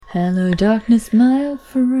Hello, darkness, my old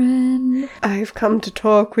friend. I've come to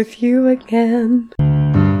talk with you again.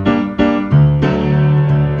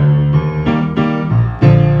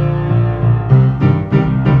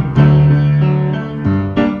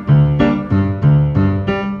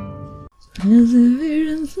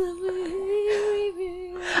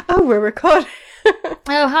 Oh, we're recording.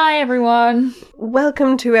 Oh, hi, everyone.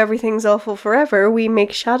 Welcome to Everything's Awful Forever. We make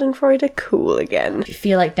Schadenfreude cool again. If you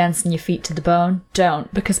feel like dancing your feet to the bone,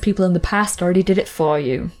 don't, because people in the past already did it for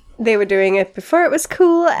you. They were doing it before it was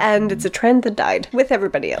cool, and it's a trend that died with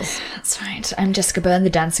everybody else. That's right. I'm Jessica Byrne, the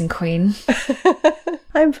dancing queen.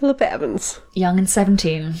 I'm Philippa Evans. Young and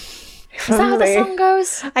 17. Is that how the song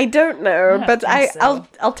goes? I don't know, but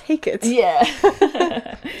I'll take it. Yeah.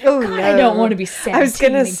 Oh, God, no. I don't want to be 17 I was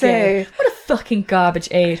gonna again. say. What a fucking garbage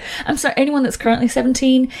age. I'm sorry, anyone that's currently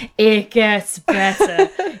 17, it gets better.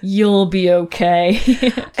 You'll be okay.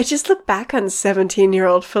 I just look back on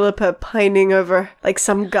 17-year-old Philippa pining over, like,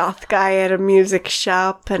 some goth guy at a music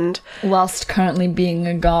shop, and Whilst currently being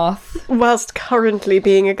a goth. whilst currently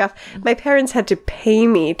being a goth. My parents had to pay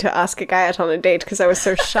me to ask a guy out on a date because I was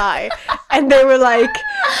so shy. And they were like,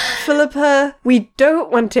 Philippa, we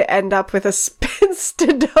don't want to end up with a spinster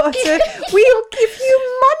daughter. We'll give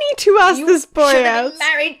you money to ask this boy out.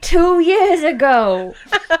 Married 2 years ago.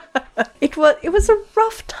 It was a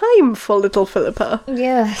rough time for little Philippa.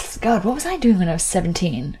 Yes. God, what was I doing when I was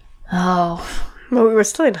 17? Oh. Well, we were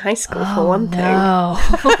still in high school for one thing. No.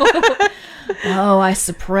 Oh, I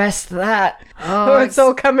suppressed that. Oh, it's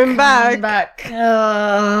all coming back.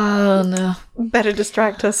 Oh, no. Better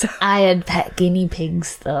distract us. I had pet guinea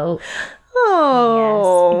pigs, though.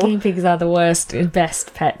 Oh. Yes. Guinea pigs are the worst and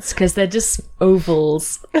best pets because they're just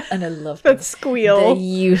ovals and I love them. That squeal. They're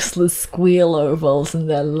useless squeal ovals and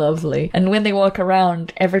they're lovely. And when they walk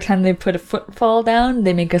around, every time they put a footfall down,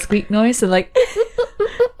 they make a squeak noise. So like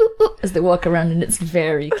as they walk around and it's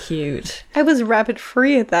very cute. I was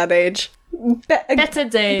rabbit-free at that age. Better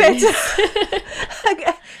days.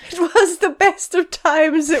 It was the best of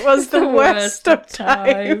times. It was the worst of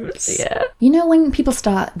times. Yeah. You know, when people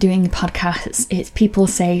start doing podcasts, it's people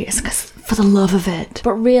say it's 'cause for the love of it,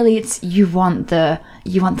 but really, it's you want the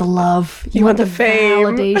love, you want the fame,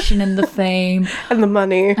 validation, and the fame, and the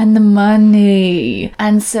money,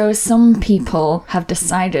 And so some people have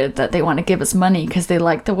decided that they want to give us money because they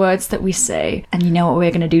like the words that we say. And you know what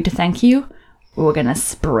we're going to do to thank you? We're gonna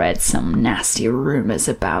spread some nasty rumours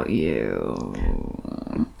about you.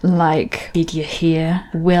 Like, did you hear?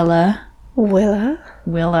 Willa.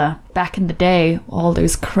 Back in the day, all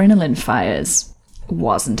those crinoline fires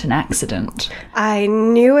wasn't an accident. I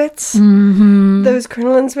knew it. Mm-hmm. Those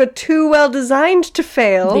crinolines were too well designed to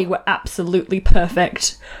fail. They were absolutely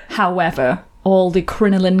perfect. However, all the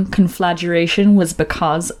crinoline conflagration was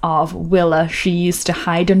because of Willa. She used to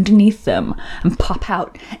hide underneath them and pop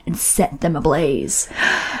out and set them ablaze.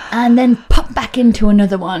 And then pop back into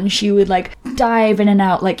another one. She would like dive in and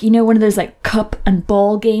out. Like, you know, one of those like cup and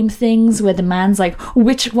ball game things where the man's like,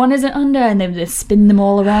 which one is it under? And then they spin them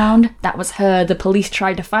all around. That was her. The police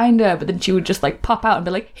tried to find her, but then she would just like pop out and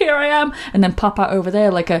be like, here I am. And then pop out over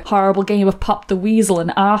there like a horrible game of Pop the Weasel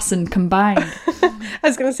and arson combined. I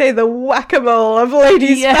was going to say the whack-a-mole of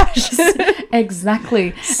ladies' fashion.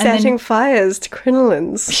 Exactly. Setting fires to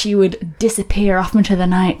crinolines. She would disappear off into the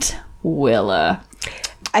night. Willa.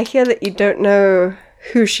 I hear that you don't know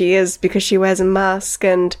who she is because she wears a mask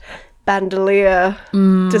and bandolier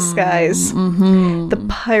disguise. Mm-hmm. The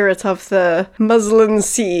pirate of the muslin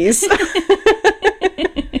seas.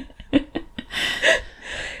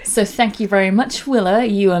 So thank you very much, Willa,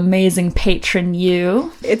 you amazing patron,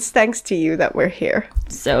 you. It's thanks to you that we're here.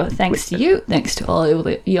 So thanks to you, thanks to all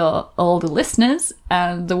the listeners,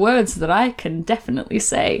 and the words that I can definitely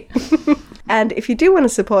say. And if you do want to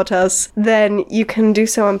support us, then you can do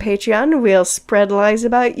so on Patreon. We'll spread lies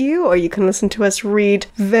about you, or you can listen to us read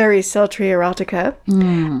very sultry erotica.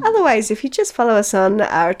 Otherwise, if you just follow us on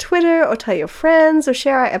our Twitter, or tell your friends, or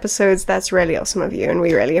share our episodes, that's really awesome of you, and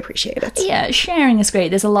we really appreciate it. Yeah, sharing is great.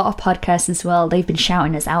 There's a lot of podcasts as well. They've been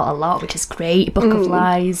shouting us out a lot, which is great. Book of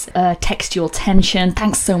Lies, Textual Tension.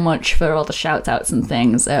 Thanks so much for all the shout outs and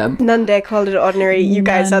things. None dare call it ordinary. You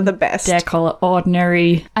guys are the best. Dare call it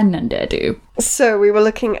ordinary, and none dare do. So we were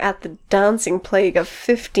looking at the dancing plague of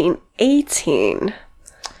 1518.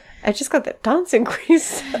 I just got that dancing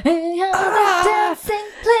quiz. Dancing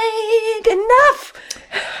plague. Enough!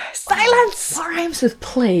 Silence! What rhymes with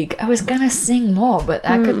plague? I was gonna sing more, but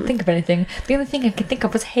I couldn't think of anything. The only thing I could think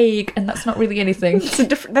of was Hague, and that's not really anything.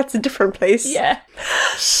 That's a different place. Yeah.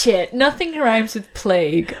 Shit, nothing rhymes with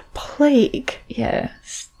plague. Plague. Yeah.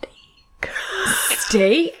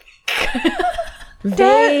 Steak?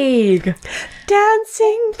 Vague.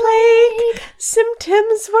 Dancing plague.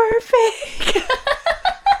 Symptoms were fake.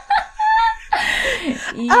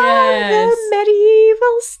 Yes. The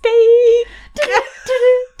medieval state.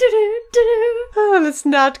 Oh, let's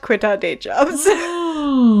not quit our day jobs.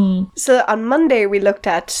 So on Monday, we looked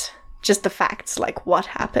at just the facts, like what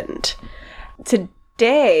happened.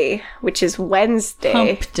 Today, which is Wednesday.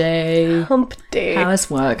 Hump day. Hump day. How's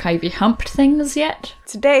work? Have you humped things yet?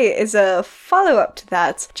 Today is a follow-up to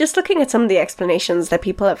that, just looking at some of the explanations that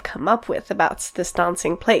people have come up with about this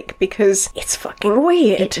dancing plague, because it's fucking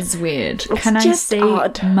weird. It is weird. Can I just say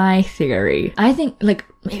odd. my theory? I think, like,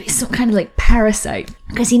 maybe some kind of, like, parasite.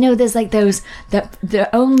 Because, you know, there's, like, those, that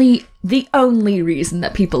the only reason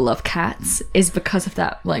that people love cats is because of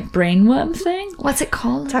that, like, brainworm thing. What's it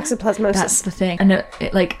called? Toxoplasmosis. That's the thing. And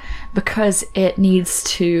it, like, because it needs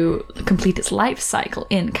to complete its life cycle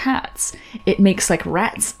in cats, it makes, like,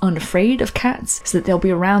 rats unafraid of cats so that they'll be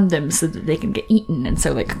around them so that they can get eaten and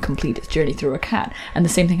so, like, complete its journey through a cat. And the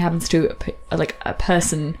same thing happens to, a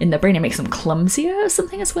person in their brain. It makes them clumsier or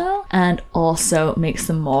something as well. And also makes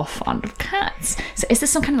them more fond of cats. So is this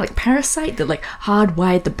some kind of, like, parasite that, like,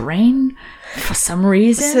 hardwired the brain for some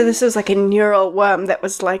reason? So this was like a neural worm that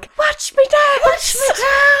was like, watch me dance! Watch me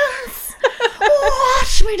dance!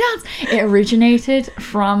 Watch me dance! It originated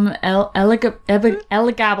from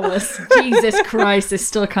Elagabalus. Jesus Christ, I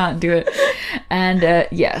still can't do it. And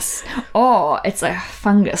yes. Or it's a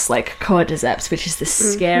fungus like Cordyceps, which is the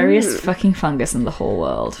scariest fucking fungus in the whole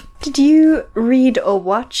world. Did you read or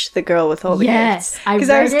watch The Girl with All the Yes, Gifts? I read Because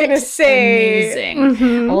I was going to say...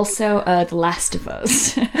 amazing. Also, The Last of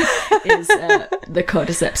Us is the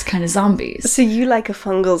Cordyceps kind of zombies. So you like a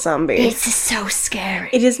fungal zombie. It's so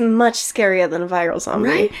scary. It is much scarier than a viral zombie.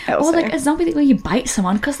 Right? I will Or say. like a zombie where you bite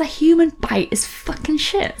someone, because the human bite is fucking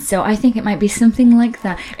shit. So I think it might be something like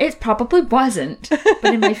that. It probably wasn't,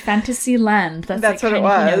 but in my fantasy land, that's That's like what it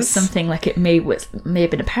kind of, you know, was. something like it may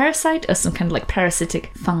have been a parasite or some kind of like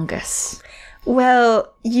parasitic fungus.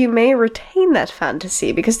 Well, you may retain that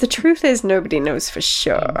fantasy because the truth is nobody knows for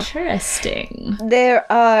sure. Interesting. There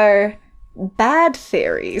are bad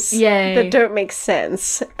theories Yay. that don't make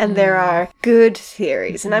sense, and there are good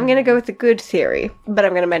theories. And I'm going to go with the good theory, but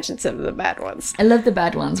I'm going to mention some of the bad ones. I love the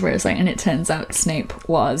bad ones where it's like, and it turns out Snape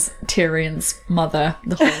was Tyrion's mother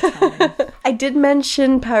the whole time. I did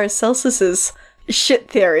mention Paracelsus's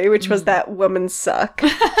shit theory, which was that women suck.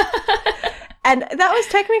 And that was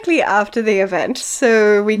technically after the event,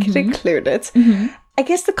 so we could include it. I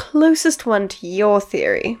guess the closest one to your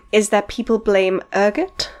theory is that people blame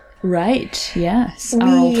Urgot. Right, yes. Our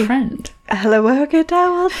old friend. Hello, Urgot,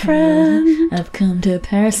 our old friend. I've come to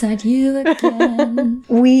parasite you again.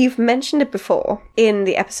 We've mentioned it before in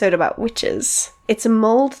the episode about witches. It's a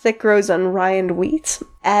mold that grows on rye and wheat,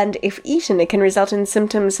 and if eaten, it can result in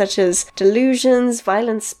symptoms such as delusions,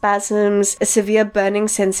 violent spasms, a severe burning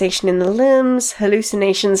sensation in the limbs,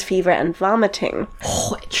 hallucinations, fever, and vomiting.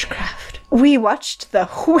 Witchcraft. We watched The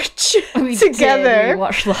Witch together. We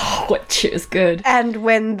watched The Witch. It was good. And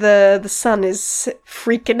when the sun is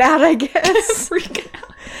freaking out, I guess. Freaking out.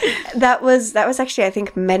 That was actually, I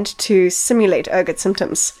think, meant to simulate ergot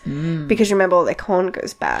symptoms. Because remember, all their corn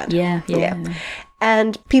goes bad. Yeah.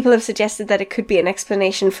 And people have suggested that it could be an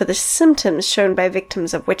explanation for the symptoms shown by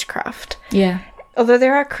victims of witchcraft. Yeah. Although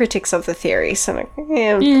there are critics of the theory, so take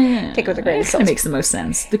it with a grain of It salt. makes the most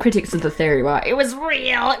sense. The critics of the theory were, it was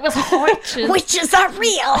real, it was witches. Witches are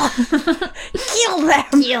real! Kill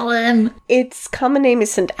them! Kill them. Its common name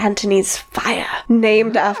is St. Anthony's Fire,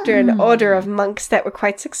 named after an order of monks that were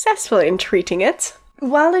quite successful in treating it.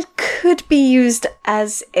 While it could be used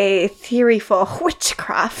as a theory for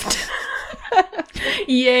witchcraft...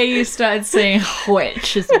 Yeah, you started saying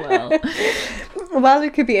witch as well. While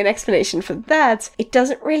it could be an explanation for that, it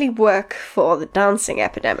doesn't really work for the dancing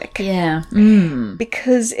epidemic. Yeah.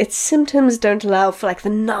 Because its symptoms don't allow for like the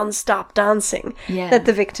non-stop dancing that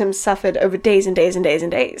the victims suffered over days and days and days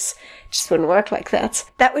and days. It just wouldn't work like that.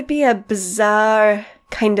 That would be a bizarre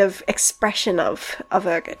kind of expression of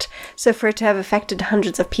ergot. So for it to have affected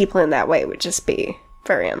hundreds of people in that way would just be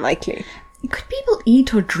very unlikely. Could people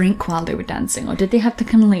eat or drink while they were dancing, or did they have to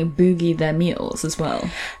kind of like boogie their meals as well?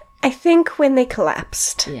 I think when they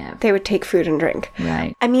collapsed, Yeah. they would take food and drink.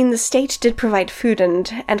 Right. I mean, the state did provide food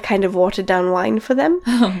and kind of watered down wine for them.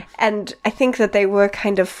 Oh. And I think that they were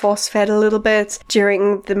kind of force-fed a little bit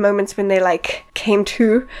during the moments when they, like, came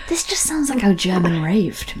to. This just sounds like a German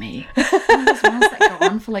rave to me. One of those ones that go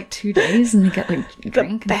on for like 2 days and you get like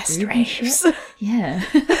drink Best and food and shit. raves. Yeah.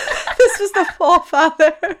 This was the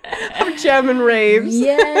forefather of German raves.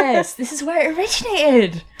 Yes, this is where it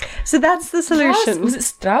originated. So that's the solution. Was it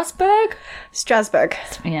Strasbourg? Strasbourg.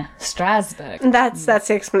 Yeah, Strasbourg. That's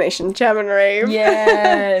the explanation. German rave.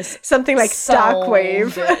 Yes. Something like dark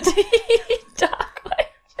wave. Dark wave.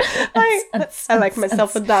 I like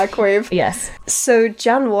myself a dark wave. Yes. So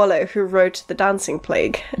Jan Waller, who wrote The Dancing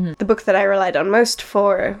Plague, the book that I relied on most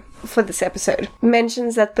for this episode,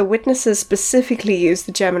 mentions that the witnesses specifically used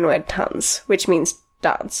the German word Tanz, which means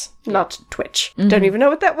dance, not twitch. Don't even know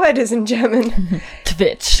what that word is in German.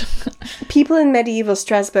 Twitch. People in medieval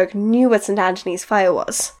Strasbourg knew what St. Anthony's fire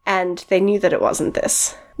was, and they knew that it wasn't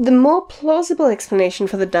this. The more plausible explanation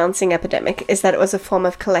for the dancing epidemic is that it was a form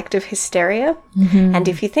of collective hysteria. And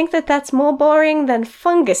if you think that that's more boring than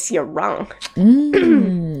fungus, you're wrong.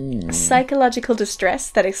 Psychological distress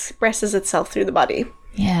that expresses itself through the body.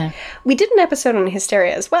 Yeah. We did an episode on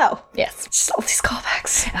hysteria as well. Yes. Just all these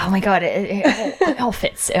callbacks. Oh my god, it all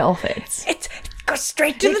fits. It all fits. It goes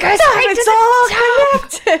straight to the goes top. straight It's to all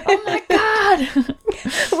connected. Oh my god.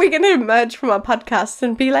 We're going to emerge from our podcast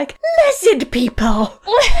and be like, lizard people.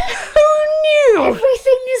 Who knew?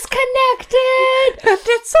 Everything is connected. And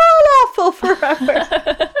it's all awful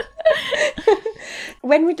forever.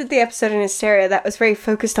 When we did the episode in hysteria, that was very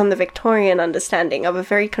focused on the Victorian understanding of a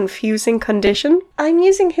very confusing condition. I'm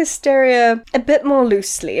using hysteria a bit more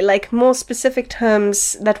loosely, like more specific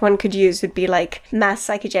terms that one could use would be like mass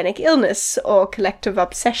psychogenic illness or collective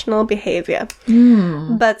obsessional behavior.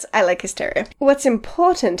 But I like hysteria. What's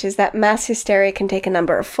important is that mass hysteria can take a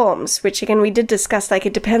number of forms, which again we did discuss, like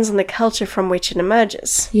it depends on the culture from which it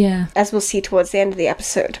emerges. Yeah. As we'll see towards the end of the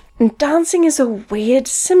episode. And dancing is a weird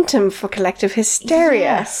symptom for collective hysteria.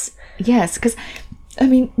 Yes, because, I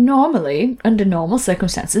mean, normally, under normal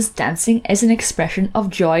circumstances, dancing is an expression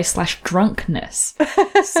of joy/drunkenness.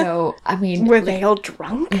 So, I mean... Were they all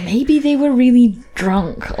drunk? Maybe they were really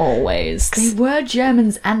drunk always. They were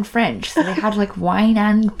Germans and French, so they had, like, wine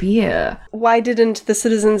and beer. Why didn't the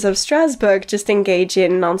citizens of Strasbourg just engage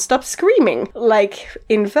in non-stop screaming, like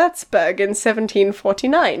in Würzburg in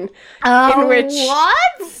 1749? In which...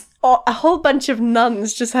 What? a whole bunch of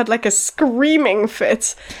nuns just had like a screaming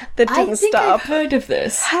fit that didn't I think stop. I've heard of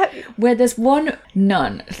this, where there's one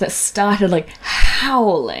nun that started like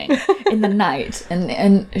howling in the night,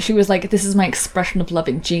 and she was like, "This is my expression of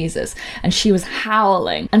loving Jesus," and she was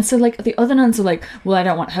howling, and so like the other nuns were like, "Well, I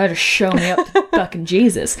don't want her to show me up to fucking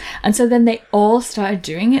Jesus," and so then they all started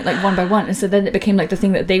doing it like one by one, and so then it became like the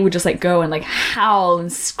thing that they would just like go and like howl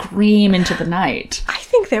and scream into the night. I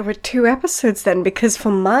think there were 2 episodes then, because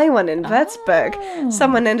for my one in Würzburg,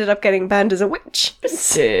 someone ended up getting burned as a witch.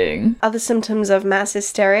 Interesting. Other symptoms of mass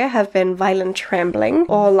hysteria have been violent trembling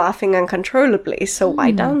or laughing uncontrollably, so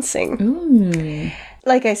why dancing?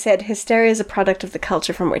 Like I said, hysteria is a product of the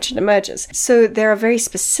culture from which it emerges. So there are very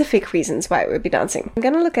specific reasons why it would be dancing. I'm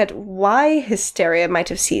going to look at why hysteria might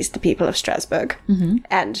have seized the people of Strasbourg,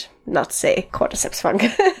 and not say cordyceps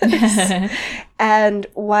fungus, and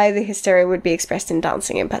why the hysteria would be expressed in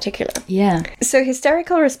dancing in particular. Yeah. So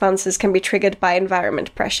hysterical responses can be triggered by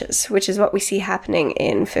environment pressures, which is what we see happening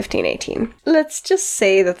in 1518. Let's just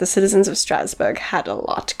say that the citizens of Strasbourg had a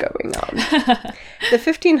lot going on. The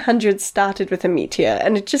 1500s started with a meteor,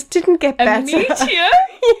 and it just didn't get better. A meteor?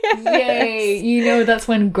 Yes. Yay! You know that's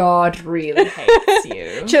when God really hates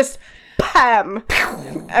you. Just pam!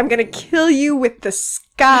 I'm gonna kill you with the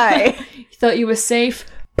sky. You thought you were safe?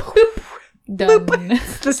 Boop. Done.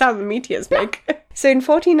 That's the sound the meteors make. So in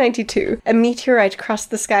 1492, a meteorite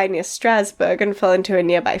crossed the sky near Strasbourg and fell into a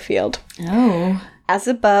nearby field. Oh. As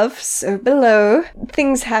above, so below.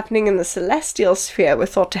 Things happening in the celestial sphere were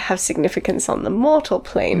thought to have significance on the mortal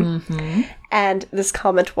plane. And this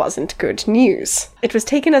comet wasn't good news. It was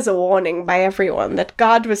taken as a warning by everyone that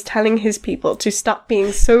God was telling his people to stop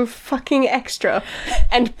being so fucking extra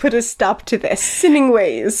and put a stop to their sinning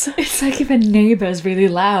ways. It's like if a neighbour's really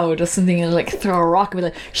loud or something and like throw a rock and be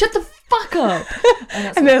like, shut the fuck up! And,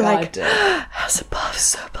 that's And what they're God like, did. as above,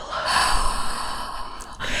 so below.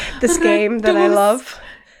 This game that I love.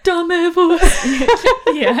 Dumb evil.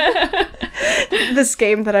 Yeah. This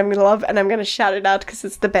game that I'm going to love, and I'm going to shout it out because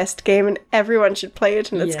it's the best game and everyone should play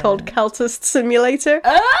it, and it's called Cultist Simulator.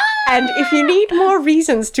 And if you need more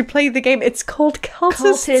reasons to play the game, it's called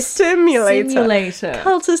Cultist Simulator.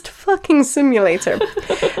 Cultist fucking Simulator.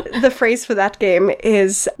 The phrase for that game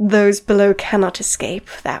is, those below cannot escape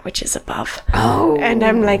that which is above. Oh. And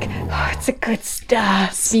I'm like, oh, it's a good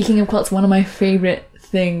start. Speaking of cults, one of my favourite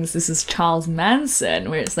things, this is Charles Manson,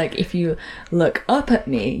 where it's like, if you look up at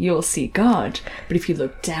me, you'll see God, but if you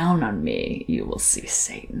look down on me, you will see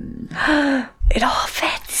Satan. It all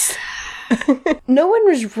fits. No one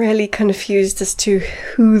was really confused as to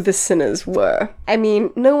who the sinners were. I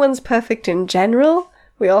mean, no one's perfect in general.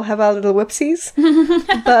 We all have our little whoopsies.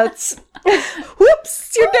 But,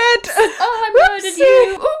 whoops, you're dead. Oh, I murdered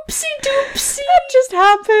you. Oopsie doopsie. That just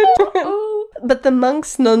happened. Oh. But the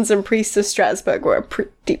monks, nuns, and priests of Strasbourg were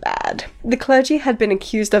pretty bad. The clergy had been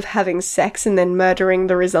accused of having sex and then murdering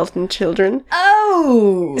the resultant children.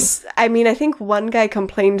 Oh. I mean, I think one guy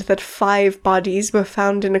complained that 5 bodies were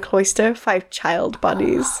found in a cloister, 5 child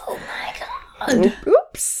bodies. Oh my god.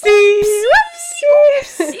 Oopsie!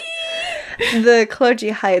 Oopsie! The clergy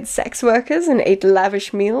hired sex workers and ate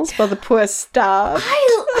lavish meals while the poor starved.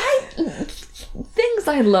 Things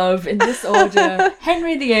I love in this order: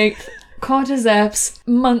 Henry VIII, courtesans,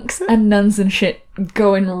 monks, and nuns and shit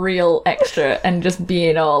going real extra and just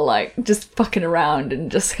being all like just fucking around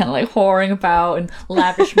and just kind of like whoring about and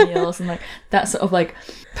lavish meals and like that sort of like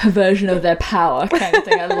perversion of their power kind of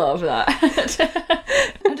thing. I love that.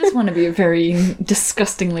 I just want to be a very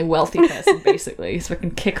disgustingly wealthy person, basically, so I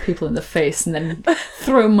can kick people in the face and then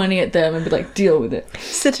throw money at them and be like, deal with it.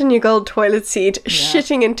 Sit in your gold toilet seat,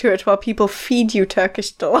 shitting into it while people feed you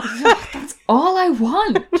Turkish delight. That's all I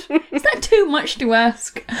want. Is that too much to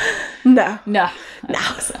ask? No. No. I don't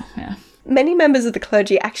think so, yeah. Many members of the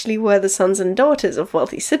clergy actually were the sons and daughters of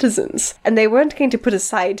wealthy citizens, and they weren't going to put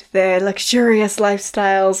aside their luxurious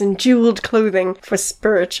lifestyles and jeweled clothing for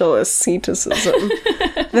spiritual asceticism.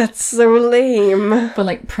 That's so lame. For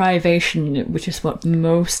like privation, which is what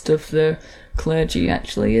most of the clergy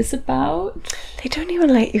actually is about. They don't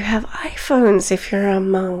even let you have iPhones if you're a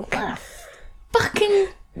monk. Fucking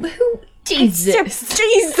who? Jesus.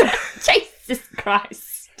 Jesus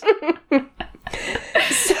Christ.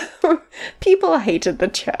 So, people hated the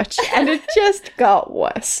church, and it just got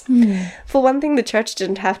worse. For one thing, the church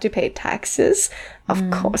didn't have to pay taxes. Of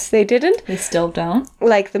course they didn't. They still don't.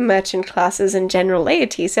 Like the merchant classes and general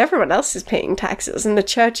laity, so everyone else is paying taxes, and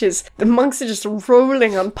the monks are just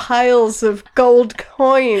rolling on piles of gold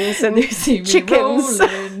coins and You see me chickens.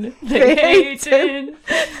 rolling. They hated.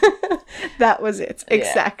 That was it,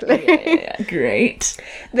 exactly. Yeah. Great.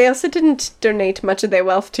 They also didn't donate much of their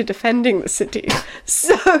wealth to defending the city.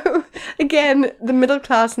 So, again, the middle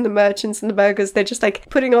class and the merchants and the burghers, they're just like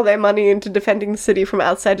putting all their money into defending the city from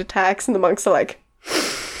outside attacks, and the monks are like,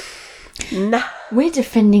 nah. We're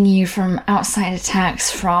defending you from outside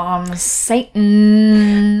attacks from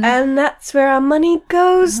Satan. And that's where our money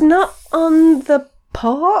goes, not on the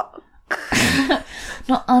pork.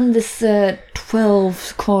 Not on this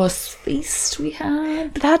 12-course feast we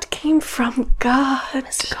had. That came from God.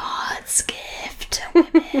 It's God's gift to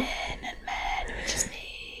women and men, which is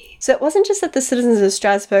me. So it wasn't just that the citizens of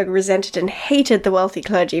Strasbourg resented and hated the wealthy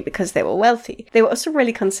clergy because they were wealthy. They were also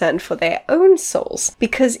really concerned for their own souls.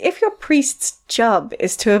 Because if your priest's job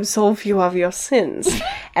is to absolve you of your sins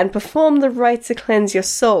and perform the rites to cleanse your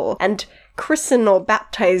soul and christen or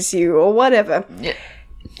baptize you or whatever,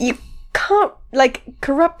 you can't, like,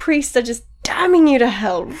 corrupt priests are just damning you to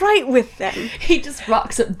hell right with them. He just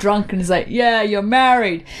rocks up drunk and is like, yeah, you're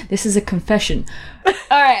married. This is a confession. All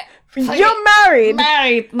right. You're married.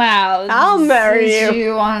 Married now. I'll marry Did you.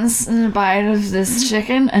 you want a bite of this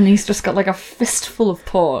chicken? And he's just got like a fistful of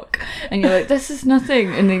pork. And you're like, this is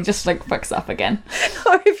nothing. And he just like fucks up again.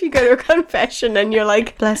 Or if you go to a confession and you're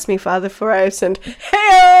like, bless me, Father, for I have sinned.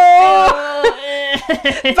 Hey-oh!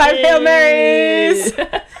 5 Hail Marys!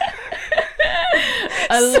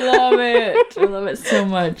 I love it. I love it so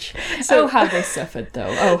much. So, how they suffered,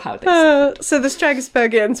 though. Oh, how they suffered. So the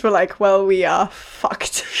Strasburgians were like, well, we are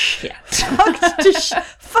fucked. Shit.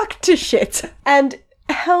 Fucked to shit. And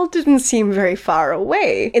hell didn't seem very far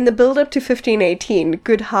away. In the build-up to 1518,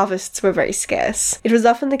 good harvests were very scarce. It was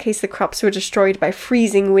often the case that crops were destroyed by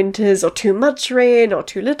freezing winters, or too much rain, or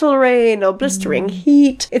too little rain, or blistering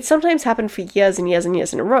heat. It sometimes happened for years and years and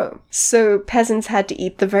years in a row. So peasants had to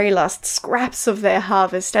eat the very last scraps of their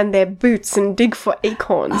harvest and their boots and dig for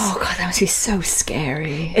acorns. Oh, God, that must be so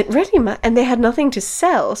scary. It really and they had nothing to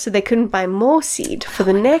sell, so they couldn't buy more seed for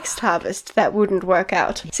the next harvest. That wouldn't work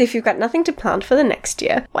out. So if you've got nothing to plant for the next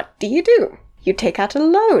year, what do? You take out a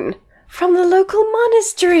loan from the local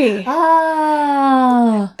monastery.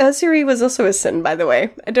 Ah. Usury was also a sin, by the way.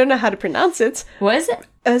 I don't know how to pronounce it. What is it?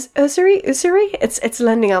 Usury? It's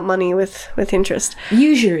lending out money with interest.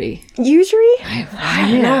 Usury. Usury? I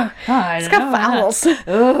don't know. It's got vowels.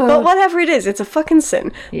 But whatever it is, it's a fucking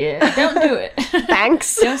sin. Yeah, don't do it.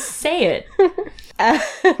 Thanks. Don't say it.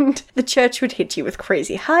 And the church would hit you with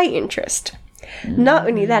crazy high interest. Not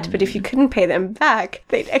only that, but if you couldn't pay them back,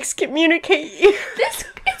 they'd excommunicate you. It's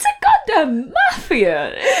a goddamn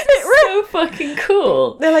mafia. It's so fucking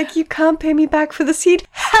cool. They're like, you can't pay me back for the seed.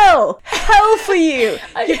 Hell for you.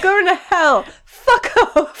 You're going to hell. Fuck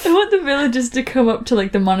off. I want the villagers to come up to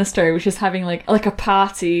like the monastery, which is having like a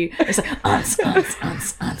party. It's like ants,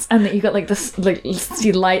 and then you got like this like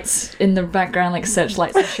see lights in the background, like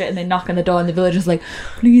searchlights and shit, and they knock on the door, and the villagers like,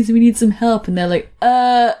 please, we need some help, and they're like,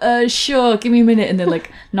 sure, give me a minute, and they're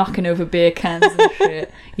like knocking over beer cans and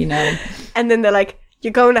shit, you know. And then they're like,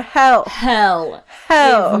 you're going to hell. Hell.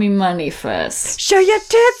 Give me money first. Show your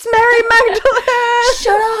tits, Mary Magdalene.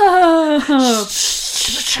 Shut up.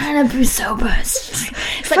 We're trying to be sober.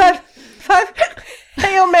 It's like five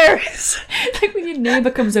Hail Marys. like when your neighbour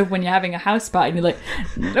comes over when you're having a house party and you're like,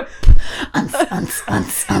 nope.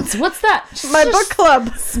 Ants. What's that? My book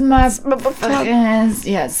club. It's my book club.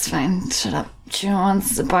 Yeah, it's fine. Shut up. She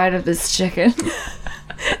wants a bite of this chicken.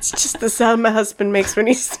 It's just the sound my husband makes when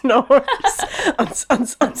he snores. Ants.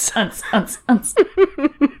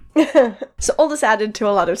 So all this added to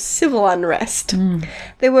a lot of civil unrest.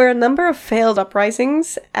 There were a number of failed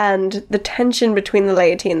uprisings, and the tension between the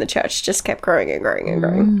laity and the church just kept growing and growing and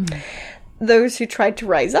growing. Those who tried to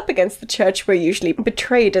rise up against the church were usually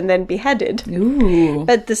betrayed and then beheaded. Ooh.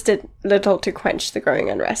 But this did little to quench the growing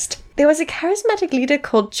unrest. There was a charismatic leader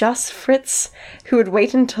called Jos Fritz who would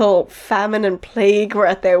wait until famine and plague were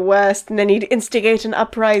at their worst, and then he'd instigate an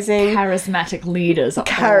uprising. Charismatic leaders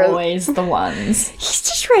are always the ones. He's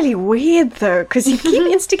just really weird, though, because he'd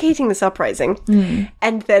keep instigating this uprising,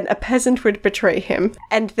 and then a peasant would betray him,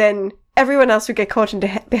 and then everyone else would get caught and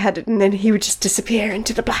beheaded, and then he would just disappear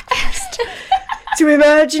into the black forest. To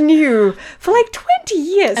imagine you for like 20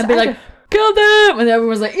 years. And be like, kill them! And everyone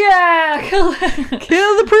was like, yeah, kill them!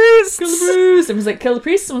 Kill the priests! Kill the priests! Everyone's like, kill the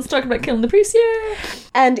priests. Someone's talking about killing the priests, yeah!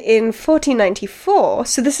 And in 1494,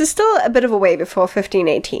 so this is still a bit of a way before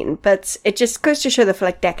 1518, but it just goes to show that for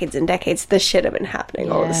like decades and decades, this shit had been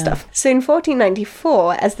happening, all this stuff. So in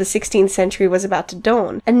 1494, as the 16th century was about to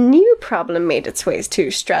dawn, a new problem made its way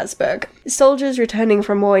to Strasbourg. Soldiers returning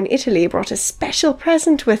from war in Italy brought a special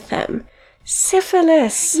present with them.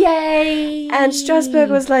 Syphilis. Yay! And Strasbourg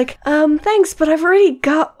was like, thanks, but I've already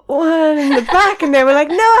got one in the back. And they were like,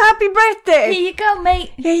 no, happy birthday. Here you go,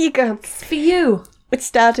 mate. Here you go. It's for you. It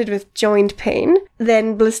started with joint pain,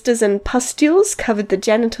 then blisters and pustules covered the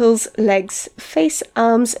genitals, legs, face,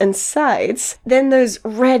 arms, and sides. Then those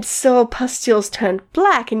red sore pustules turned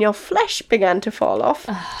black and your flesh began to fall off,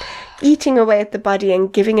 eating away at the body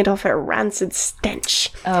and giving it off a rancid stench.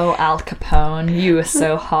 Oh, Al Capone, you were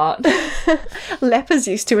so hot. Lepers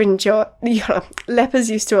used to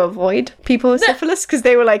avoid people with syphilis because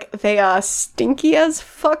they were like, they are stinky as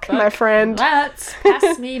fuck, my friend. Let's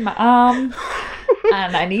pass me my arm.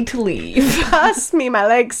 And I need to leave. Pass me my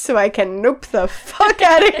legs so I can nope the fuck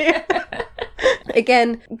out of here.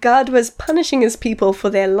 Again, God was punishing his people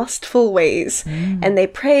for their lustful ways, and they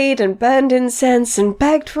prayed and burned incense and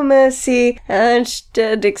begged for mercy and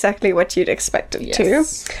did exactly what you'd expect it to.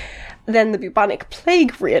 Then the bubonic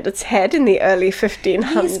plague reared its head in the early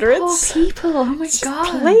 1500s. These poor people, oh my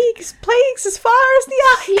god. Plagues as far as the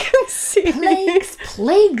eye can see.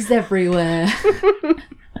 Plagues everywhere.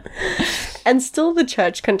 And still the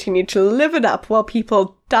church continued to live it up while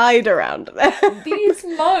people died around them. These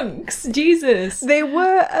monks, Jesus. They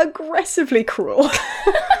were aggressively cruel.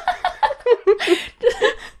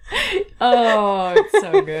 Oh, it's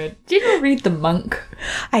so good. Did you read The Monk?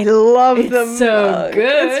 I love The Monk. So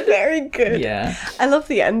good. It's very good. Yeah. I love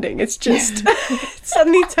the ending. It's just it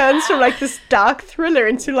suddenly turns from like this dark thriller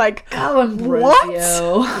into like, go on,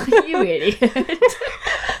 Brozio. You idiot.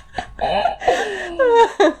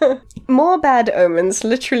 More bad omens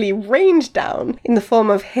literally rained down in the form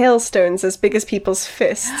of hailstones as big as people's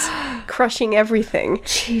fists, crushing everything.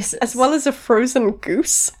 Jesus. As well as a frozen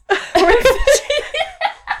goose.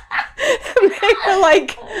 And they were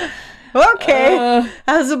like, okay,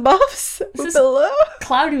 as above, so below.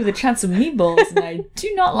 Cloudy with a chance of meatballs, and I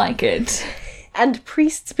do not like it. And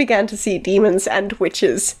priests began to see demons and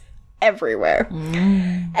witches everywhere.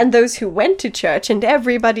 And those who went to church, and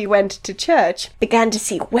everybody went to church, began to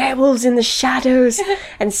see werewolves in the shadows,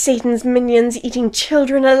 and Satan's minions eating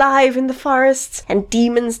children alive in the forests, and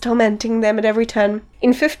demons tormenting them at every turn. In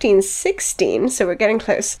 1516, so we're getting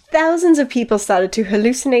close, thousands of people started to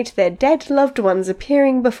hallucinate their dead loved ones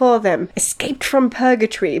appearing before them, escaped from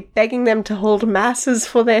purgatory, begging them to hold masses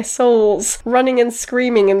for their souls, running and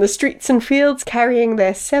screaming in the streets and fields, carrying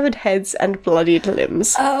their severed heads and bloodied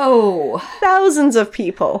limbs. Oh. Thousands of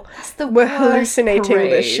people were hallucinating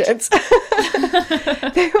this shit.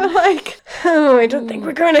 They were like, oh, I don't think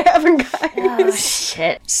we're going to heaven, guys. Oh,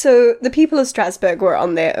 shit. So the people of Strasbourg were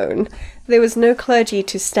on their own. There was no clergy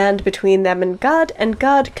to stand between them and God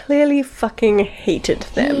clearly fucking hated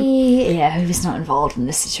them. Yeah, he was not involved in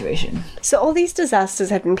this situation. So all these disasters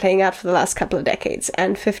had been playing out for the last couple of decades,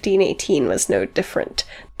 and 1518 was no different.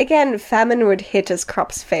 Again, famine would hit as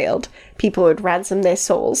crops failed. People would ransom their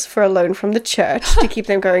souls for a loan from the church to keep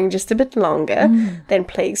them going just a bit longer. Then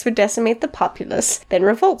plagues would decimate the populace. Then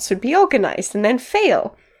revolts would be organized and then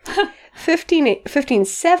fail.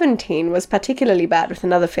 1517 was particularly bad with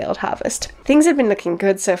another failed harvest. Things had been looking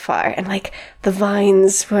good so far, and like the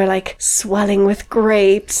vines were like swelling with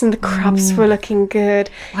grapes and the crops were looking good.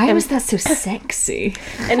 Why was that so sexy?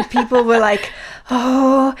 And people were like,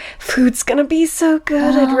 oh, food's gonna be so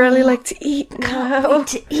good. I'd really like to eat now.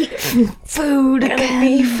 To eat food Gonna again.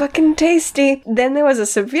 be fucking tasty. Then there was a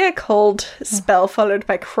severe cold spell followed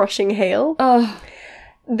by crushing hail. Oh.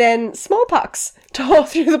 Then smallpox tore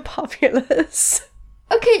through the populace.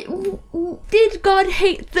 Okay, did God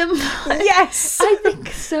hate them? Yes! I think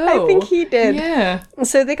so. I think he did. Yeah.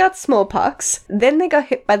 So they got smallpox, then they got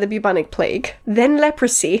hit by the bubonic plague, then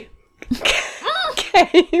leprosy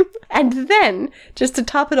came, and then, just to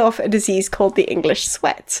top it off, a disease called the English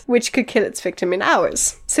sweat, which could kill its victim in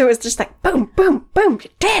hours. So it was just like, boom, boom, boom,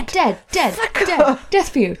 you're dead! Dead. Death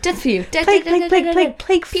for you. Death.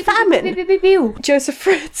 Plague, famine! Joseph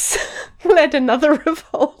Fritz led another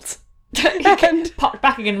revolt. And popped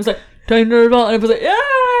back again and was like, time to revolt. And I was like,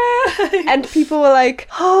 yeah! And people were like,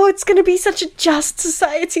 oh, it's going to be such a just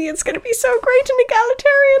society. It's going to be so great and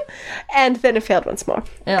egalitarian. And then it failed once more.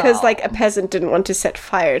 Because, like, a peasant didn't want to set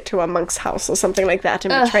fire to a monk's house or something like that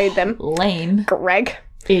and betrayed them. Lame. Greg.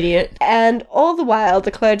 Idiot. And all the while,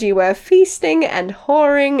 the clergy were feasting and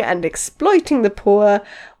whoring and exploiting the poor,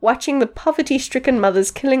 watching the poverty-stricken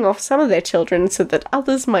mothers killing off some of their children so that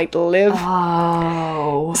others might live.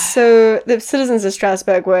 Oh. So the citizens of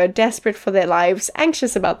Strasbourg were desperate for their lives,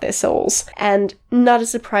 anxious about their souls, and not a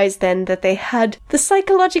surprise then that they had the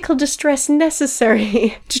psychological distress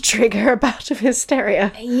necessary to trigger a bout of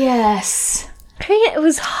hysteria. Yes. It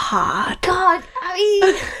was hard. God, I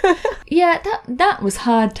mean... yeah, that was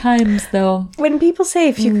hard times, though. When people say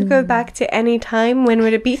if you could go back to any time, when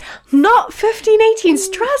would it be? Not 1518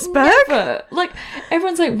 Strasbourg! Never. Like,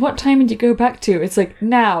 everyone's like, what time did you go back to? It's like,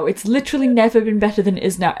 now. It's literally never been better than it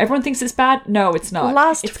is now. Everyone thinks it's bad? No, it's not.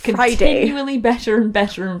 Last Friday. It's continually better and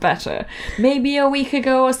better and better. Maybe a week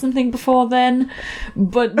ago or something before then,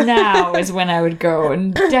 but now is when I would go,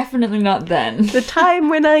 and definitely not then. The time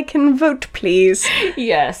when I can vote, please.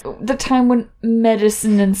 Yes, the time when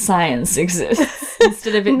medicine and science exists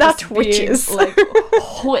instead of it Not just witches. being like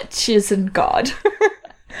witches and God.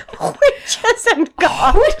 Witches and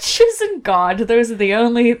God. Witches and God. Those are the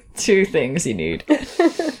only two things you need.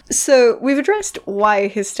 So we've addressed why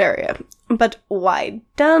hysteria, but why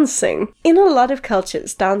dancing? In a lot of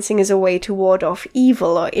cultures, dancing is a way to ward off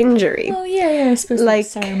evil or injury. Oh yeah, I suppose like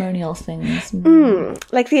ceremonial things.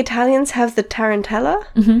 Like the Italians have the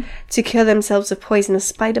tarantella to cure themselves of poisonous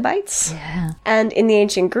spider bites. Yeah. And in the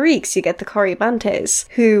ancient Greeks, you get the Corybantes,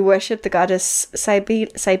 who worship the goddess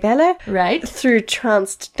Cybele Right. through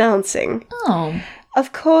tranced dancing. Oh.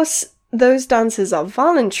 Of course, those dances are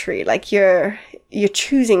voluntary, like you're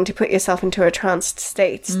choosing to put yourself into a tranced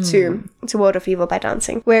state to ward off evil by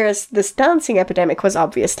dancing. Whereas this dancing epidemic was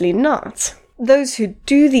obviously not. Those who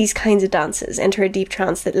do these kinds of dances enter a deep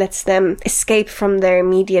trance that lets them escape from their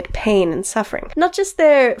immediate pain and suffering. Not just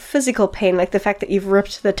their physical pain, like the fact that you've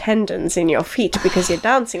ripped the tendons in your feet because you're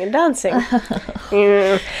dancing and dancing.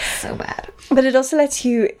 So bad. But it also lets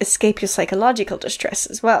you escape your psychological distress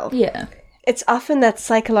as well. Yeah. It's often that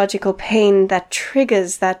psychological pain that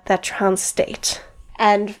triggers that trance state.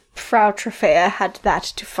 And Frau Troffea had that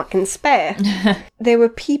to fucking spare. There were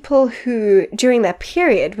people who, during that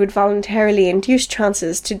period, would voluntarily induce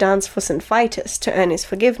trances to dance for St. Vitus to earn his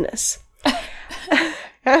forgiveness.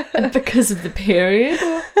 Because of the period?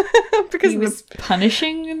 Because He was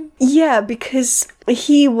punishing him? Yeah, because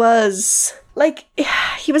he was... like,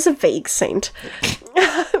 he was a vague saint.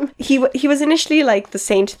 He was initially like the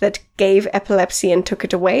saint that gave epilepsy and took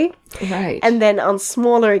it away. Right. And then on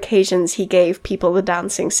smaller occasions, he gave people the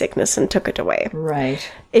dancing sickness and took it away. Right.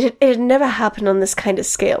 It had never happened on this kind of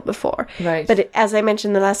scale before. Right. But as I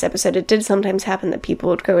mentioned in the last episode, it did sometimes happen that people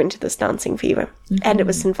would go into this dancing fever. And it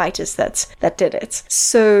was St. Vitus that did it.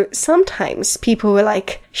 So sometimes people were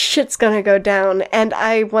like, shit's gonna go down and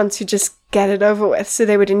I want to just get it over with. So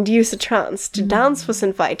they would induce a trance to dance for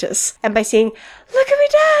St. Vitus. And by saying, look at me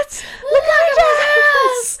dance! Look at me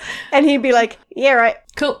dance! And he'd be like, yeah, right.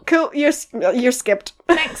 Cool. You're skipped.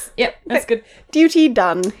 Thanks. Yep, that's good. Duty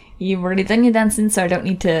done. You've already done your dancing, so I don't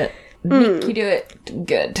need to make you do it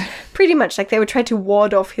good. Pretty much, like they would try to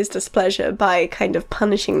ward off his displeasure by kind of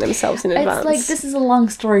punishing themselves in advance. It's like, this is a long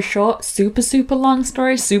story short, super, super long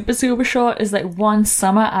story, super, super short, is like one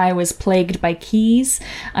summer I was plagued by keys,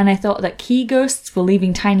 and I thought that key ghosts were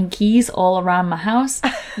leaving tiny keys all around my house.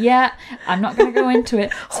 Yeah, I'm not going to go into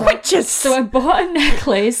it. Witches! So I bought a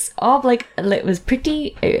necklace of, like, it was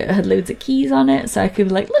pretty, it had loads of keys on it, so I could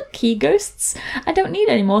be like, look, key ghosts, I don't need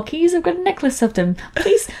any more keys, I've got a necklace of them.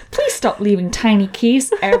 Please stop leaving tiny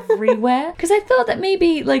keys everywhere. Because I thought that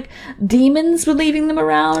maybe, like, demons were leaving them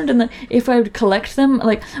around, and that if I would collect them,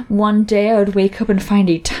 like, one day I would wake up and find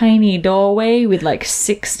a tiny doorway with, like,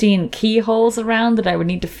 16 keyholes around that I would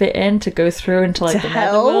need to fit in to go through into, like, the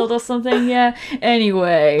netherworld or something. Yeah.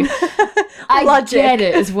 Anyway. I get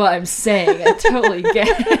it, is what I'm saying. I totally get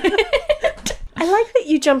it. I like that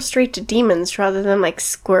you jump straight to demons rather than like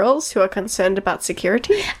squirrels who are concerned about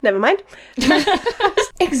security. Never mind.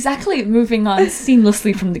 Exactly, moving on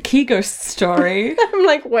seamlessly from the key ghost story. I'm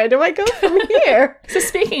like, where do I go from here? So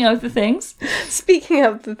speaking of the things.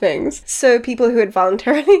 So people who had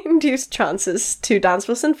voluntarily induced trances to dance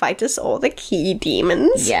with St. Vitus or the key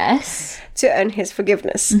demons. Yes. To earn his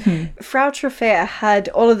forgiveness. Frau Troffea had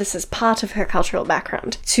all of this as part of her cultural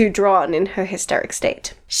background to draw on in her hysteric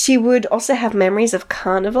state. She would also have memories of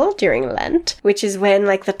carnival during Lent, which is when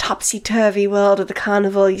like the topsy-turvy world of the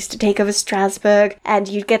carnival used to take over Strasbourg, and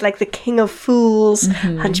you'd get like the King of Fools,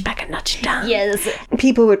 Hunchback of Notre Dame. Yes.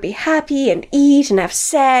 People would be happy and eat and have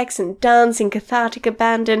sex and dance in cathartic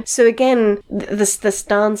abandon. So again, this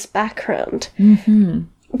dance background.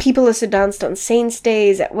 People also danced on saints'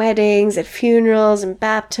 days, at weddings, at funerals and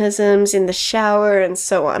baptisms, in the shower, and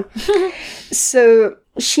so on. So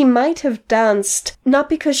she might have danced not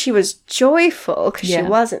because she was joyful, because she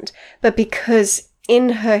wasn't, but because in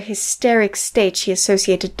her hysteric state she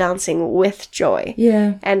associated dancing with joy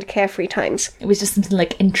and carefree times. It was just something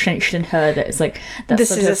like entrenched in her that it's like... This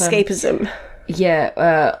is escapism.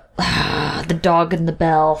 The dog and the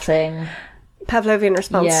bell thing. Pavlovian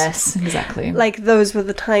response. Yes, exactly. Like, those were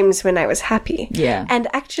the times when I was happy. Yeah. And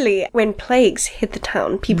actually, when plagues hit the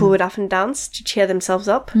town, people would often dance to cheer themselves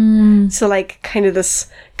up. So, like, kind of this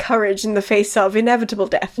courage in the face of inevitable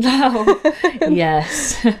death. Oh,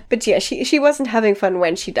 yes. But yeah, she wasn't having fun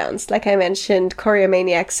when she danced. Like I mentioned,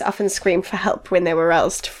 choreomaniacs often screamed for help when they were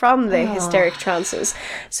roused from their hysteric trances.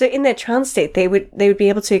 So in their trance state, they would be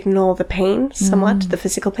able to ignore the pain somewhat, the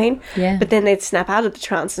physical pain. Yeah. But then they'd snap out of the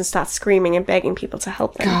trance and start screaming and begging people to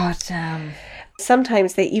help them. God damn.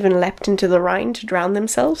 Sometimes they even leapt into the Rhine to drown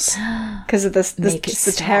themselves because of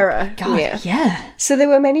the terror. God, yeah. So there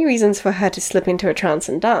were many reasons for her to slip into a trance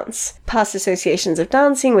and dance. Past associations of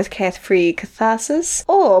dancing with carefree catharsis,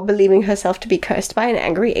 or believing herself to be cursed by an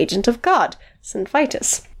angry agent of God, St.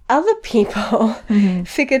 Vitus. Other people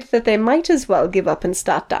figured that they might as well give up and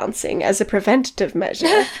start dancing as a preventative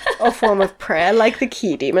measure or form of prayer, like the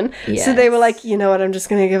key demon. Yes. So they were like, you know what, I'm just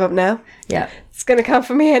going to give up now. Yeah. It's going to come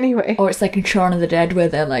for me anyway. Or it's like in Shaun of the Dead where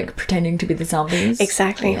they're like pretending to be the zombies.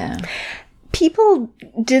 Exactly. Yeah. People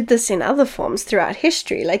did this in other forms throughout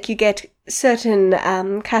history. Like you get certain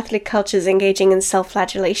Catholic cultures engaging in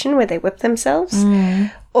self-flagellation where they whip themselves.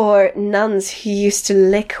 Or nuns who used to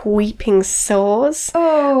lick weeping sores.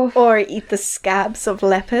 Oh. Or eat the scabs of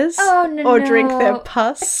lepers. Oh, no, or no. drink their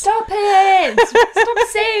pus. Stop it! Stop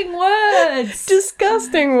saying words!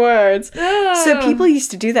 Disgusting words. Ugh. So people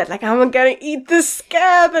used to do that. Like, I'm going to eat the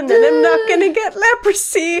scab and then I'm not going to get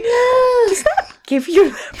leprosy. Does that give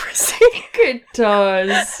you leprosy? It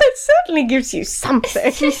does. It certainly gives you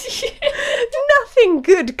something. Nothing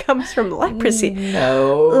good comes from leprosy.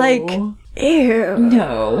 No. Like, ew.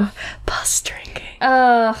 No. Pus drinking.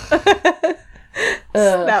 That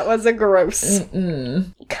was a gross.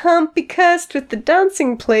 Can't be cursed with the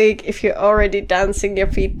dancing plague if you're already dancing your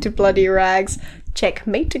feet to bloody rags.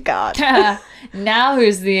 Checkmate, God. Now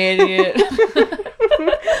who's the idiot?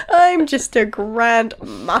 I'm just a grand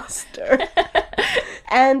master.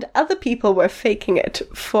 And other people were faking it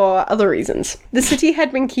for other reasons. The city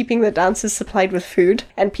had been keeping the dancers supplied with food,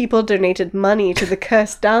 and people donated money to the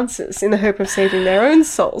cursed dancers in the hope of saving their own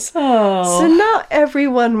souls. Oh. So not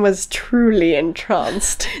everyone was truly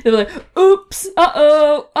entranced. They were like, oops,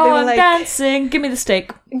 uh-oh, They were I'm like- dancing, give me the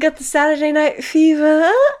steak. Got the Saturday night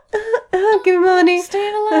fever. Give me money.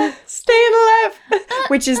 Staying alive. Staying alive.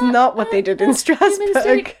 Which is not what they did in Give me the Strasbourg.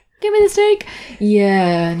 steak. Give me the steak.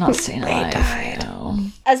 Yeah, not staying alive. died. No.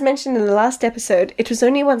 As mentioned in the last episode, it was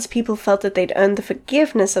only once people felt that they'd earned the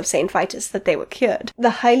forgiveness of St. Vitus that they were cured. The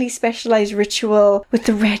highly specialized ritual with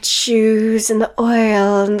the red shoes and the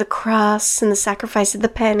oil and the cross and the sacrifice of the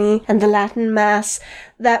penny and the Latin Mass,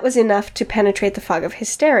 that was enough to penetrate the fog of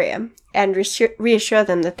hysteria and reassure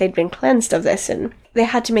them that they'd been cleansed of their sin. They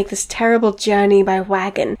had to make this terrible journey by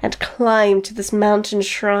wagon and climb to this mountain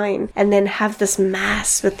shrine and then have this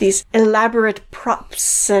mass with these elaborate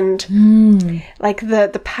props and like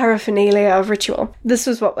the paraphernalia of ritual. This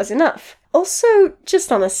was what was enough. Also,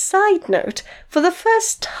 just on a side note, for the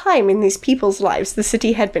first time in these people's lives, the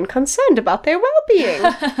city had been concerned about their well-being.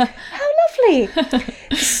 How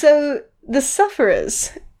lovely! So the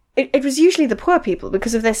sufferers... It was usually the poor people,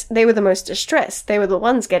 because of this, they were the most distressed. They were the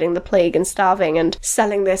ones getting the plague and starving and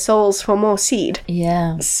selling their souls for more seed.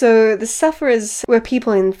 Yeah. So the sufferers were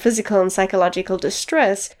people in physical and psychological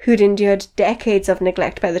distress who'd endured decades of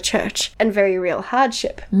neglect by the church and very real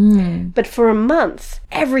hardship. But for a month,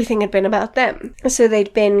 everything had been about them. So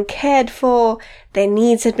they'd been cared for, their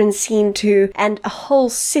needs had been seen to, and a whole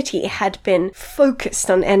city had been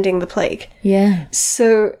focused on ending the plague. Yeah.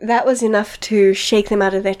 So that was enough to shake them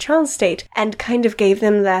out of their trance state and kind of gave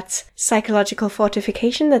them that psychological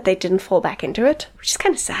fortification that they didn't fall back into it, which is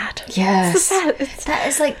kind of sad. Yes. It's so sad. That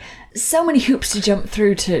is like so many hoops to jump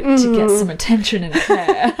through to get some attention and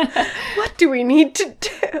care. What do we need to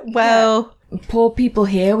do? Well... Poor people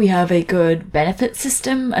here, we have a good benefit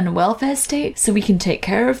system and a welfare state, so we can take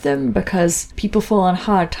care of them because people fall on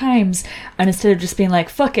hard times, and instead of just being like,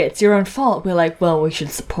 fuck it, it's your own fault, we're like, well, we should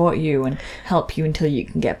support you and help you until you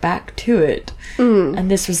can get back to it.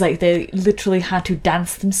 And this was like, they literally had to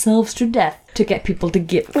dance themselves to death to get people to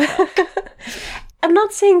give a fuck. I'm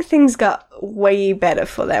not saying things got way better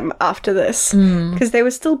for them after this, because they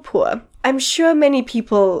were still poor. I'm sure many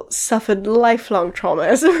people suffered lifelong trauma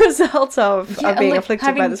as a result of being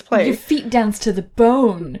afflicted by this plague. Your feet dance to the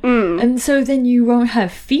bone. And so then you won't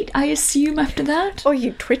have feet, I assume, after that? Or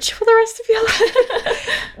you twitch for the rest of your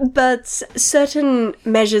life. But certain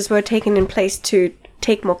measures were taken in place to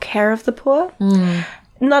take more care of the poor.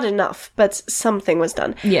 Not enough, but something was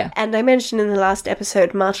done. Yeah. And I mentioned in the last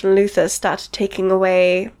episode, Martin Luther started taking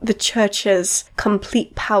away the church's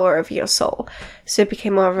complete power over your soul. So it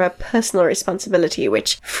became more of a personal responsibility,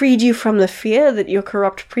 which freed you from the fear that your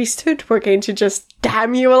corrupt priesthood were going to just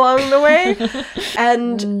damn you along the way.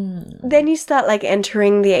 And then you start like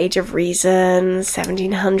entering the age of reason,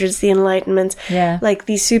 1700s, the Enlightenment. Yeah. Like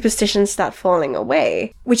these superstitions start falling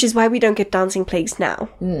away, which is why we don't get dancing plagues now.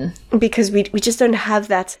 Because we just don't have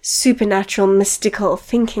that supernatural, mystical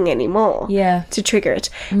thinking anymore. Yeah. To trigger it.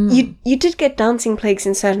 You did get dancing plagues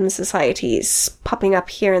in certain societies popping up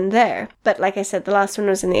here and there. But like I said, the last one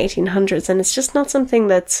was in the 1800s, and it's just not something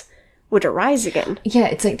that would arise again. Yeah,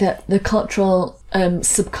 it's like the cultural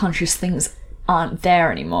subconscious things aren't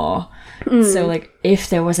there anymore. So like if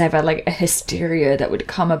there was ever like a hysteria that would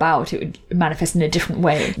come about, it would manifest in a different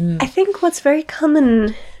way. I think what's very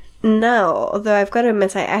common now, although I've got to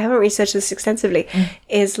admit I haven't researched this extensively,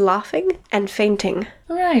 is laughing and fainting.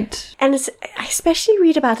 Right. And I especially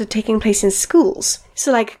read about it taking place in schools.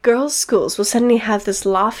 So like girls' schools will suddenly have this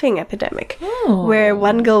laughing epidemic where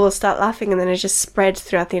one girl will start laughing and then it just spreads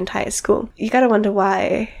throughout the entire school. You gotta wonder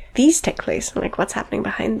why these take place and like what's happening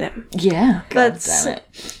behind them. Yeah. God But damn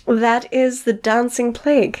it. that is the dancing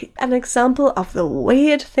plague, an example of the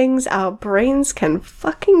weird things our brains can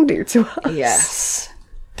fucking do to us. Yes.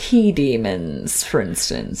 Key demons, for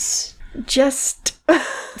instance. Just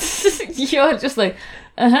You're just like,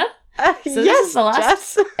 So this is the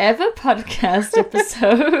last ever podcast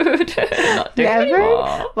episode. Not doing Never.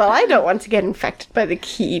 anymore. Well, I don't want to get infected by the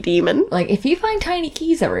key demon. Like, if you find tiny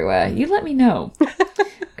keys everywhere, you let me know.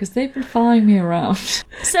 Because they've been following me around.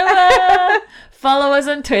 So, follow us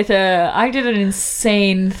on Twitter. I did an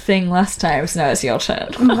insane thing last time, so now it's your turn.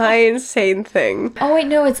 My insane thing. Oh, wait,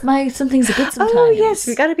 no, it's my Some Things Are Good Sometimes. Oh, yes,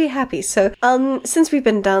 we gotta be happy. So, since we've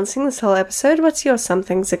been dancing this whole episode, what's your Some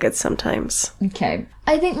Things Are Good Sometimes? Okay.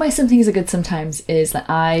 I think my Some Things Are Good Sometimes is that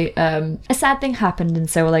a sad thing happened, and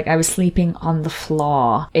so, like, I was sleeping on the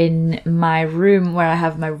floor in my room where I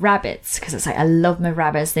have my rabbits, because it's like, I love my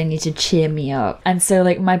rabbits, they need to cheer me up. And so,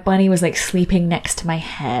 like, my bunny was, like, sleeping next to my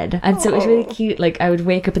head. And so it was really cute. Like, I would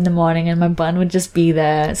wake up in the morning and my bun would just be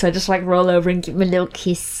there. So I just, like, roll over and give him a little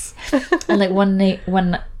kiss. And, like,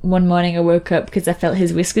 one morning I woke up because I felt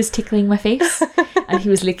his whiskers tickling my face and he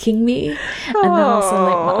was licking me. And then also,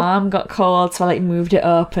 like, my arm got cold, so I, like, moved it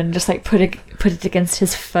up and just, like, put put it against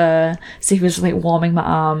his fur, so he was like warming my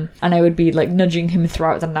arm, and I would be like nudging him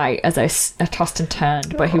throughout the night as I tossed and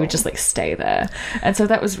turned, but he would just like stay there. And so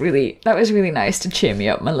that was really nice to cheer me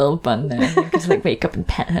up, my little bun there, and just like wake up and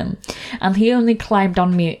pet him. And he only climbed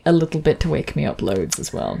on me a little bit to wake me up loads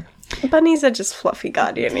as well. Bunnies are just fluffy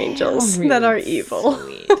guardian angels really that are evil.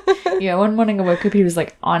 Sweet. Yeah, one morning I woke up, he was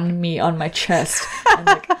like on my chest and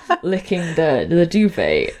like licking the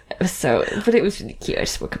duvet. So, but it was really cute. I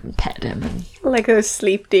just woke up and petted him. And... like those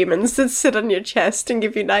sleep demons that sit on your chest and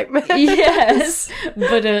give you nightmares. Yes,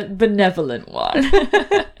 but a benevolent one.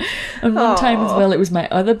 And one time as well, it was my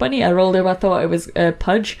other bunny. I rolled over, I thought it was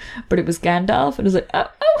Pudge, but it was Gandalf, and I was like,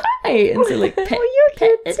 oh hi! And so like pet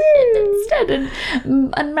it instead.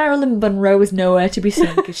 And Marilyn Monroe was nowhere to be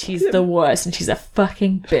seen because she's the worst and she's a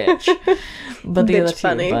fucking bitch. But the other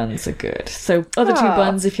two buns are good. So other two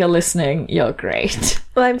buns, if you're listening, you're great.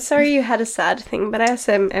 Well, I'm sorry you had a sad thing, but I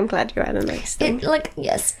also am glad you had a nice thing.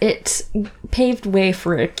 It paved way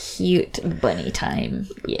for a cute bunny time.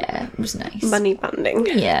 Yeah, it was nice. Bunny bonding.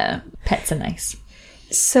 Yeah, pets are nice.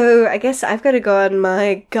 So I guess I've got to go on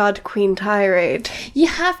my God Queen tirade. You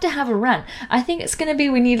have to have a rant. I think it's going to be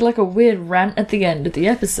we need like a weird rant at the end of the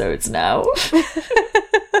episodes now.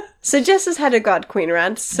 So Jess has had a God Queen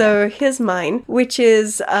rant, so here's mine, which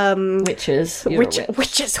is witches.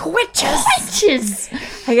 Witches. Witches.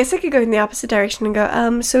 I guess I could go in the opposite direction and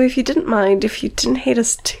go, so if you didn't mind, if you didn't hate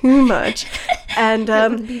us too much, and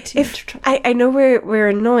if I know we're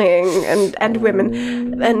annoying and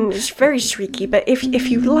women and it's very shrieky, but if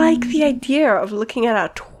you like the idea of looking at our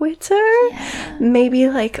Twitter, maybe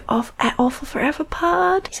like at Awful Forever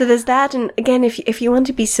Pod. So there's that, and again, if you want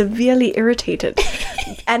to be severely irritated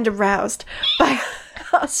and aroused by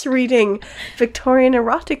us reading Victorian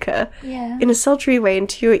erotica in a sultry way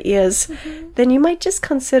into your ears, then you might just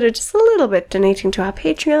consider just a little bit donating to our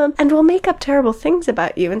Patreon, and we'll make up terrible things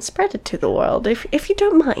about you and spread it to the world if you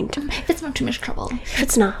don't mind. If it's not too much trouble. If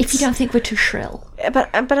it's not. If you don't think we're too shrill. But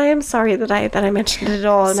I am sorry that I mentioned it at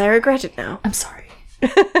all, and I regret it now. I'm sorry.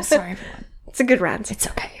 I'm sorry, everyone. It's a good rant. It's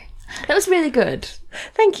okay. That was really good.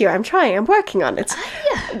 Thank you. I'm trying. I'm working on it.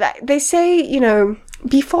 They say,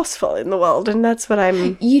 be forceful in the world, and that's what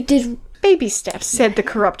I'm... You did... Baby steps, said the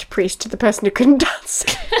corrupt priest to the person who couldn't dance.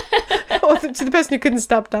 Or to the person who couldn't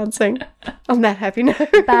stop dancing. On that happy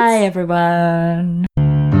note. Bye, everyone.